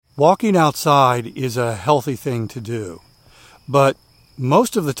Walking outside is a healthy thing to do, but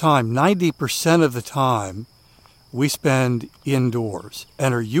most of the time, 90% of the time, we spend indoors.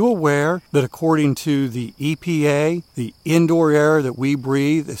 And are you aware that according to the EPA, the indoor air that we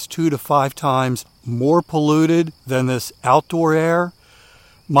breathe is 2 to 5 times more polluted than this outdoor air?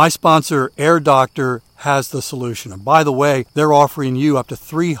 My sponsor, Air Doctor, has the solution. And by the way, they're offering you up to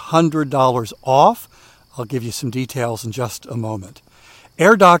 $300 off. I'll give you some details in just a moment.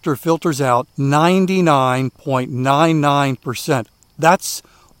 Air Doctor filters out 99.99%. That's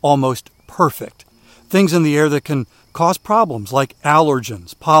almost perfect. Things in the air that can cause problems like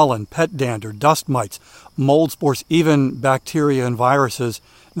allergens, pollen, pet dander, dust mites, mold spores, even bacteria and viruses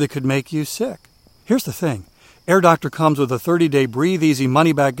that could make you sick. Here's the thing. Air Doctor comes with a 30-day breathe easy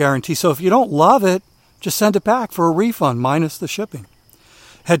money-back guarantee, so if you don't love it, just send it back for a refund minus the shipping.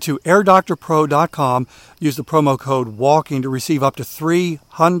 Head to airdoctorpro.com, use the promo code WALKING to receive up to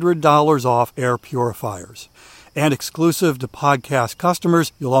 $300 off air purifiers. And exclusive to podcast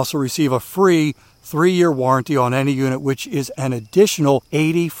customers, you'll also receive a free 3-year warranty on any unit, which is an additional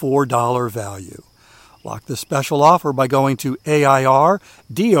 $84 value. Lock this special offer by going to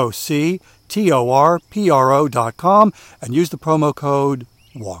AIRDOCTORPRO.com and use the promo code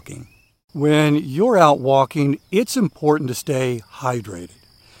WALKING. When you're out walking, it's important to stay hydrated.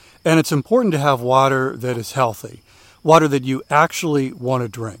 And it's important to have water that is healthy, water that you actually want to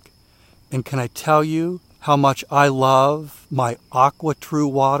drink. And can I tell you how much I love my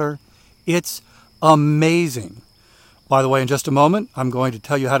AquaTrue water? It's amazing. By the way, in just a moment, I'm going to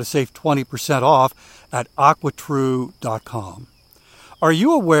tell you how to save 20% off at AquaTrue.com. Are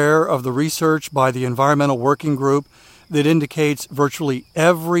you aware of the research by the Environmental Working Group that indicates virtually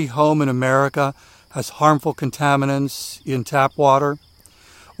every home in America has harmful contaminants in tap water?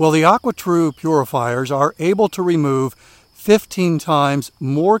 Well, the AquaTrue purifiers are able to remove 15 times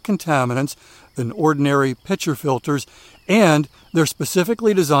more contaminants than ordinary pitcher filters, and they're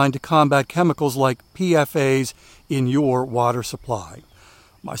specifically designed to combat chemicals like PFAS in your water supply.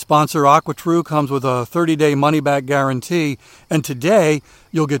 My sponsor, AquaTrue, comes with a 30-day money-back guarantee, and today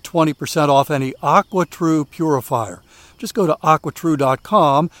you'll get 20% off any AquaTrue purifier. Just go to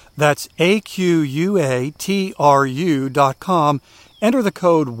AquaTrue.com, that's AQUATRU.com, enter the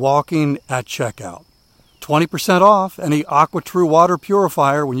code WALKING at checkout. 20% off any AquaTrue water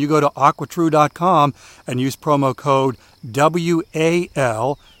purifier when you go to AquaTrue.com and use promo code WALKING.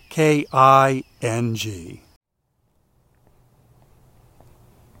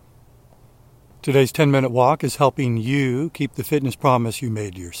 Today's 10-minute walk is helping you keep the fitness promise you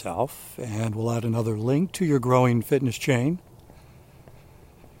made to yourself, and we'll add another link to your growing fitness chain.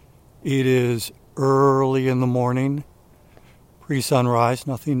 It is early in the morning, pre-sunrise,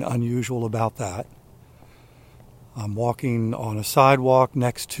 nothing unusual about that. I'm walking on a sidewalk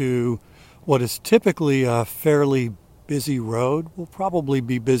next to what is typically a fairly busy road. We'll probably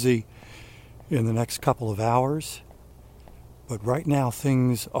be busy in the next couple of hours, but right now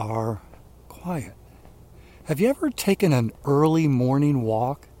things are quiet. Have you ever taken an early morning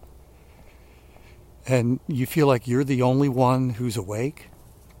walk and you feel like you're the only one who's awake?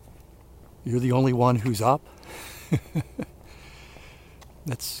 You're the only one who's up?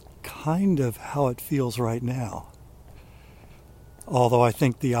 That's kind of how it feels right now. Although I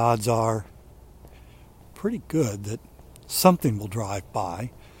think the odds are pretty good that something will drive by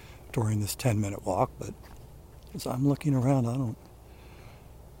during this 10-minute walk, but as I'm looking around, I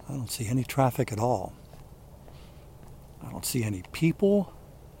don't see any traffic at all. I don't see any people,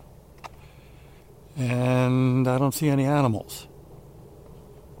 and I don't see any animals.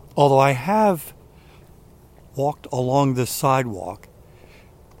 Although I have walked along this sidewalk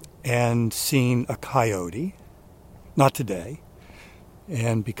and seen a coyote, not today.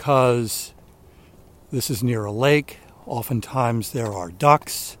 And because this is near a lake, oftentimes there are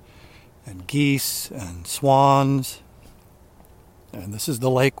ducks and geese and swans. And this is the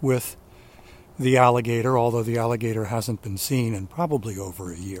lake with the alligator, although the alligator hasn't been seen in probably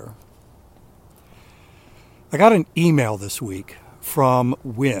over a year. I got an email this week from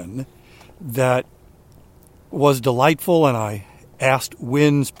Win that was delightful, and I asked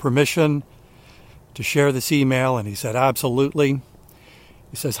Win's permission to share this email, and he said, absolutely.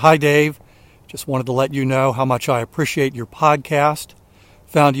 He says, "Hi, Dave. Just wanted to let you know how much I appreciate your podcast.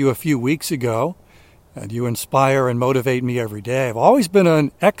 Found you a few weeks ago, and you inspire and motivate me every day. I've always been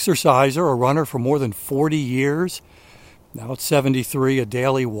an exerciser, a runner for more than 40 years. Now at 73, a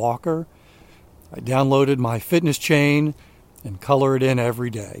daily walker. I downloaded my fitness chain and color it in every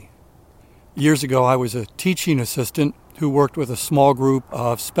day. Years ago, I was a teaching assistant who worked with a small group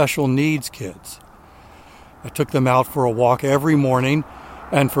of special needs kids. I took them out for a walk every morning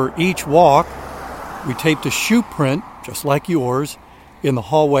And for each walk, we taped a shoe print, just like yours, in the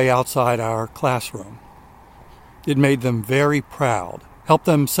hallway outside our classroom. It made them very proud, helped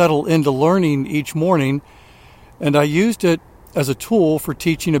them settle into learning each morning, and I used it as a tool for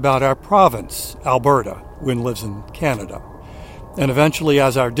teaching about our province, Alberta. Wynn lives in Canada. And eventually,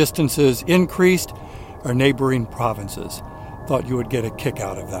 as our distances increased, our neighboring provinces. Thought you would get a kick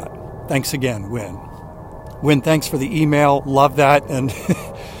out of that. Thanks again, Wynn. Wynn, thanks for the email. Love that. And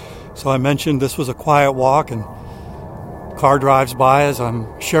so I mentioned this was a quiet walk, and car drives by as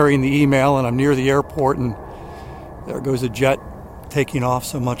I'm sharing the email, and I'm near the airport, and there goes a jet taking off.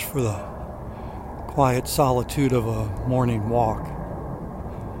 So much for the quiet solitude of a morning walk.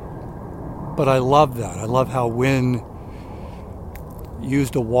 But I love that. I love how Wynn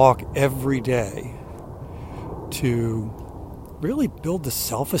used a walk every day to really build the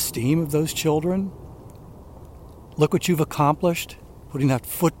self-esteem of those children. Look what you've accomplished, putting that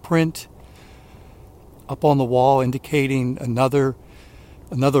footprint up on the wall, indicating another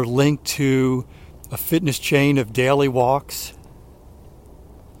link to a fitness chain of daily walks.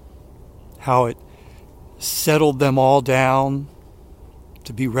 How it settled them all down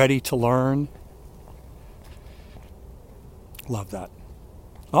to be ready to learn. Love that.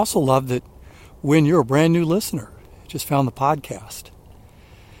 I also love that when you're a brand new listener, just found the podcast.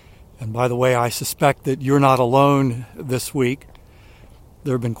 And by the way, I suspect that you're not alone this week.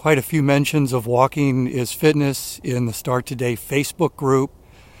 There have been quite a few mentions of Walking is Fitness in the Start Today Facebook group.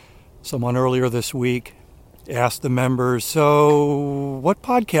 Someone earlier this week asked the members, so what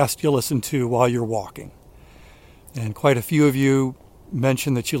podcast do you listen to while you're walking? And quite a few of you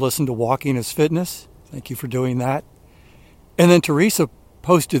mentioned that you listen to Walking is Fitness. Thank you for doing that. And then Teresa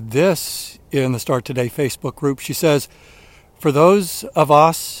posted this in the Start Today Facebook group. She says, for those of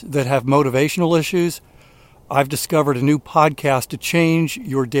us that have motivational issues, I've discovered a new podcast to change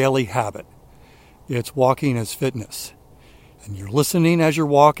your daily habit. It's Walking is Fitness. And you're listening as you're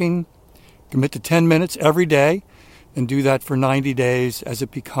walking. Commit to 10 minutes every day and do that for 90 days as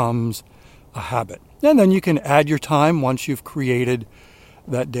it becomes a habit. And then you can add your time once you've created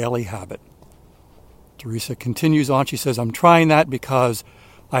that daily habit. Teresa continues on. She says, I'm trying that because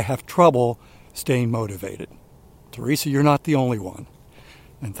I have trouble staying motivated. Teresa, you're not the only one.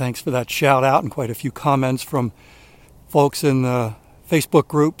 And thanks for that shout out and quite a few comments from folks in the Facebook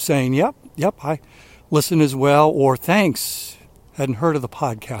group saying, yep, I listen as well, or thanks, hadn't heard of the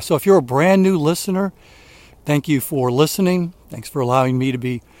podcast. So if you're a brand new listener, thank you for listening. Thanks for allowing me to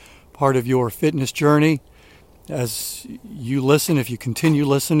be part of your fitness journey. As you listen, if you continue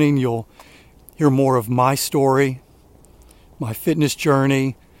listening, you'll hear more of my story, my fitness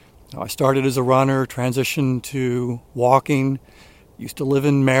journey. I started as a runner, transitioned to walking, used to live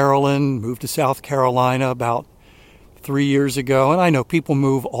in Maryland, moved to South Carolina about 3 years ago. And I know people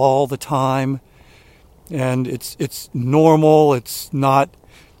move all the time, and it's normal. It's not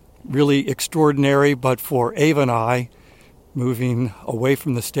really extraordinary, but for Ava and I, moving away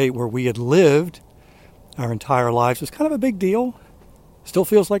from the state where we had lived our entire lives was kind of a big deal. Still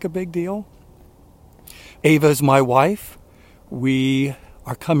feels like a big deal. Ava is my wife. We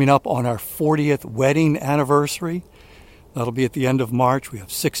are coming up on our 40th wedding anniversary. That'll be at the end of March. We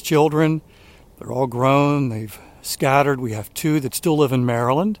have 6 children. They're all grown. They've scattered. We have 2 that still live in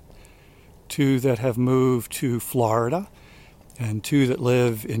Maryland, 2 that have moved to Florida, and 2 that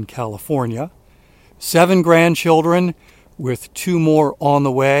live in California. 7 grandchildren with 2 more on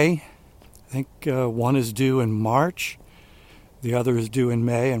the way. I think one is due in March. The other is due in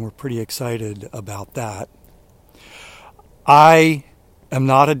May, and we're pretty excited about that. I am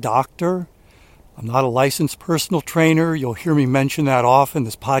not a doctor. I'm not a licensed personal trainer. You'll hear me mention that often.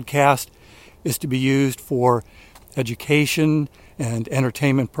 This podcast is to be used for education and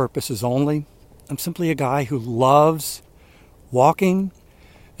entertainment purposes only. I'm simply a guy who loves walking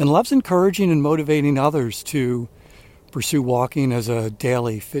and loves encouraging and motivating others to pursue walking as a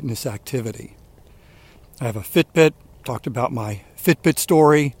daily fitness activity. I have a Fitbit. Talked about my Fitbit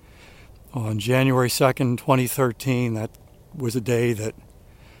story on January 2nd, 2013. That was a day that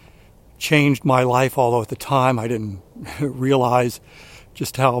changed my life, although at the time I didn't realize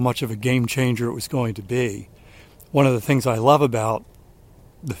just how much of a game changer it was going to be. One of the things I love about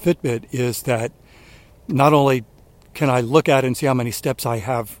the Fitbit is that not only can I look at it and see how many steps I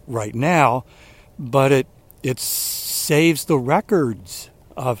have right now, but it saves the records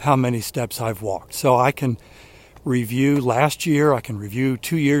of how many steps I've walked. So I can review last year, I can review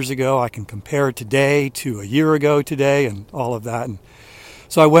 2 years ago, I can compare today to a year ago today and all of that. And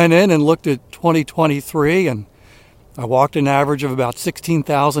so I went in and looked at 2023, and I walked an average of about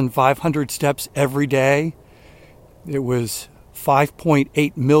 16,500 steps every day. It was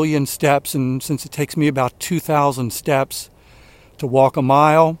 5.8 million steps, and since it takes me about 2,000 steps to walk a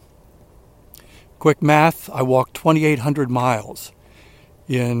mile, quick math, I walked 2,800 miles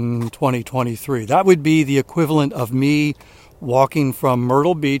in 2023. That would be the equivalent of me walking from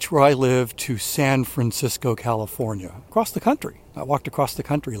Myrtle Beach, where I live, to San Francisco, California, across the country. I walked across the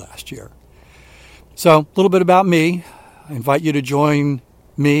country last year. So, a little bit about me. I invite you to join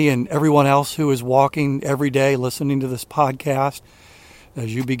me and everyone else who is walking every day, listening to this podcast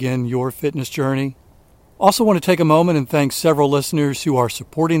as you begin your fitness journey. Also want to take a moment and thank several listeners who are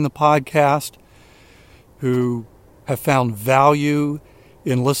supporting the podcast, who have found value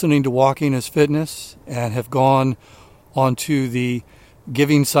in listening to Walking is Fitness and have gone onto the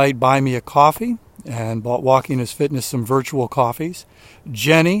giving site Buy Me a Coffee and bought Walking is Fitness some virtual coffees.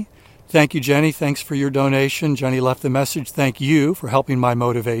 Jenny, thank you, Jenny. Thanks for your donation. Jenny left the message. Thank you for helping my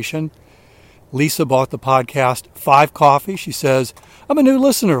motivation. Lisa bought the podcast 5 coffee. She says, I'm a new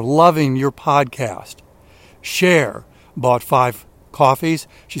listener, loving your podcast. Cher bought 5 coffees.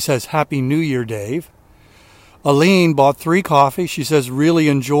 She says, Happy New Year, Dave. Aline bought 3 coffees. She says, really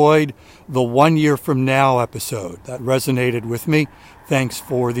enjoyed the 1 year from now episode. That resonated with me. Thanks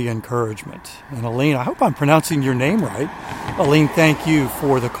for the encouragement. And Aline, I hope I'm pronouncing your name right. Aline, thank you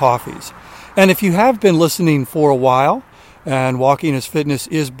for the coffees. And if you have been listening for a while and Walking is Fitness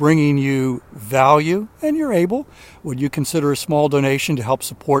is bringing you value and you're able, would you consider a small donation to help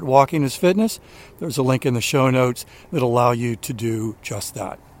support Walking is Fitness? There's a link in the show notes that'll allow you to do just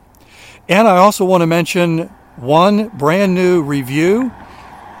that. And I also want to mention one brand new review,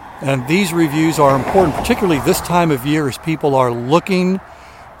 and these reviews are important, particularly this time of year as people are looking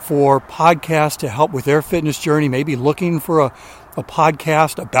for podcasts to help with their fitness journey, maybe looking for a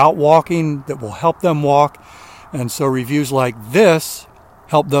podcast about walking that will help them walk. And so reviews like this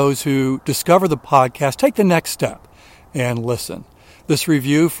help those who discover the podcast take the next step and listen. This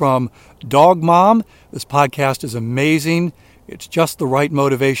review from Dog Mom, this podcast is amazing. It's just the right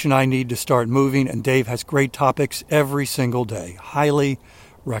motivation I need to start moving, and Dave has great topics every single day. Highly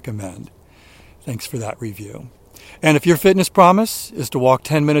recommend. Thanks for that review. And if your fitness promise is to walk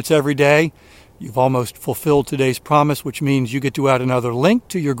 10 minutes every day, you've almost fulfilled today's promise, which means you get to add another link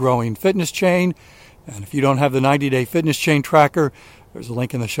to your growing fitness chain. And if you don't have the 90-day fitness chain tracker, there's a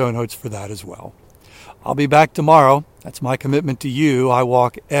link in the show notes for that as well. I'll be back tomorrow. That's my commitment to you. I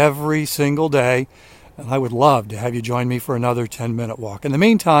walk every single day. And I would love to have you join me for another 10-minute walk. In the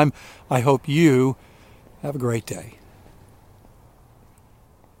meantime, I hope you have a great day.